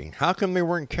riveting, how come they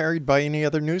weren't carried by any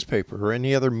other newspaper or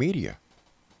any other media?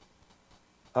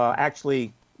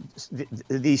 Actually,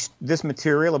 this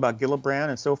material about Gillibrand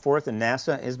and so forth and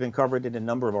NASA has been covered in a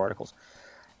number of articles.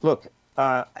 Look,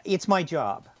 it's my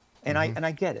job, and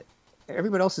I get it.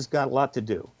 Everybody else has got a lot to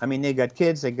do. I mean, they got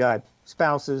kids, they got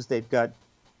spouses, they've got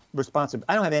responsibility.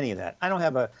 I don't have any of that. I don't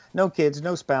have no kids,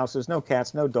 no spouses, no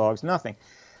cats, no dogs, nothing.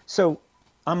 So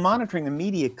I'm monitoring the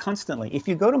media constantly. If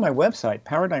you go to my website,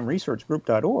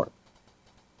 paradigmresearchgroup.org,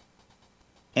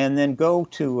 and then go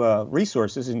to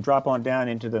resources and drop on down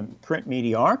into the print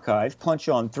media archive, punch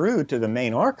on through to the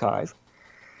main archive,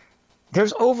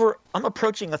 I'm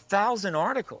approaching 1,000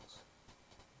 articles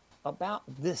about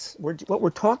this, what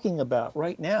we're talking about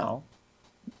right now,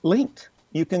 linked.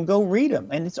 You can go read them,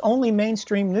 and it's only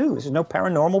mainstream news. There's no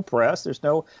paranormal press. There's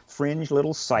no fringe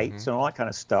little sites and all that kind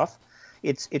of stuff.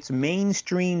 It's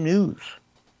mainstream news.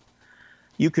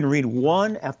 You can read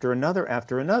one after another,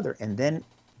 and then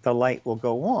the light will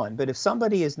go on. But if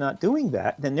somebody is not doing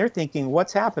that, then they're thinking,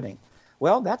 what's happening?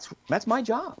 Well, that's my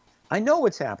job. I know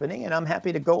what's happening, and I'm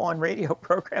happy to go on radio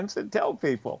programs and tell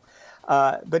people.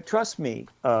 But trust me,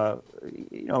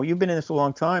 you've been in this a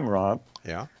long time, Rob.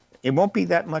 Yeah. It won't be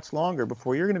that much longer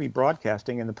before you're going to be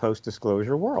broadcasting in the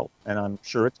post-disclosure world, and I'm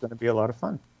sure it's going to be a lot of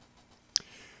fun.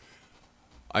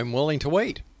 I'm willing to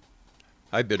wait.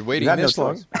 I've been waiting this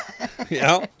long.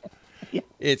 Yeah.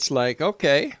 It's like,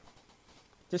 okay.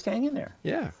 Just hang in there.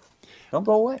 Yeah. Don't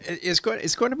go away. It's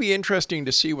going to be interesting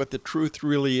to see what the truth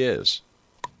really is.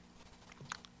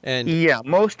 And yeah,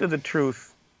 most of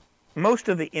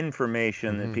the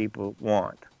information that people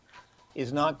want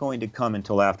is not going to come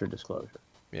until after disclosure.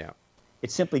 Yeah. It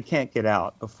simply can't get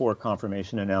out before a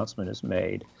confirmation announcement is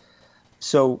made.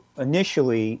 So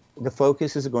initially, the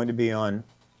focus is going to be on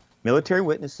military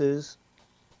witnesses,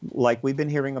 like we've been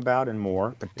hearing about, and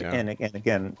more. And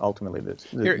again, ultimately, the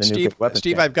nuclear weapons.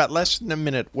 Steve, I've got less than a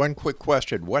minute. One quick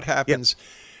question. What happens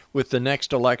with the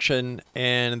next election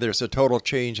and there's a total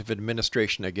change of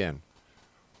administration again?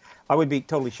 I would be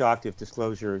totally shocked if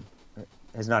disclosure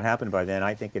has not happened by then.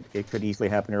 I think it could easily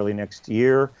happen early next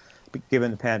year,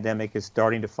 given the pandemic is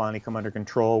starting to finally come under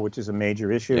control, which is a major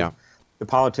issue. Yeah. The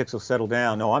politics will settle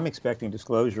down. No, I'm expecting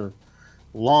disclosure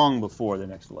long before the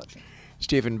next election.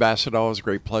 Stephen Bassett, always a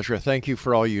great pleasure. Thank you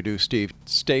for all you do, Steve.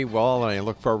 Stay well, and I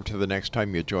look forward to the next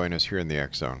time you join us here in the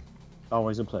X Zone.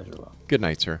 Always a pleasure, Rob. Good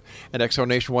night, sir. And X Zone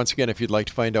Nation, once again, if you'd like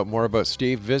to find out more about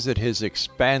Steve, visit his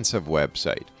expansive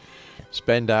website.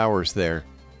 Spend hours there.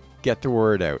 Get the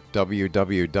word out.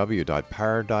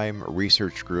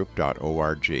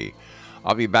 www.paradigmresearchgroup.org.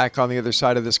 I'll be back on the other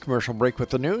side of this commercial break with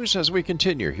the news as we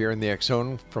continue here in the X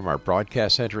Zone from our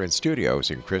broadcast center and studios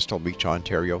in Crystal Beach,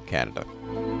 Ontario, Canada.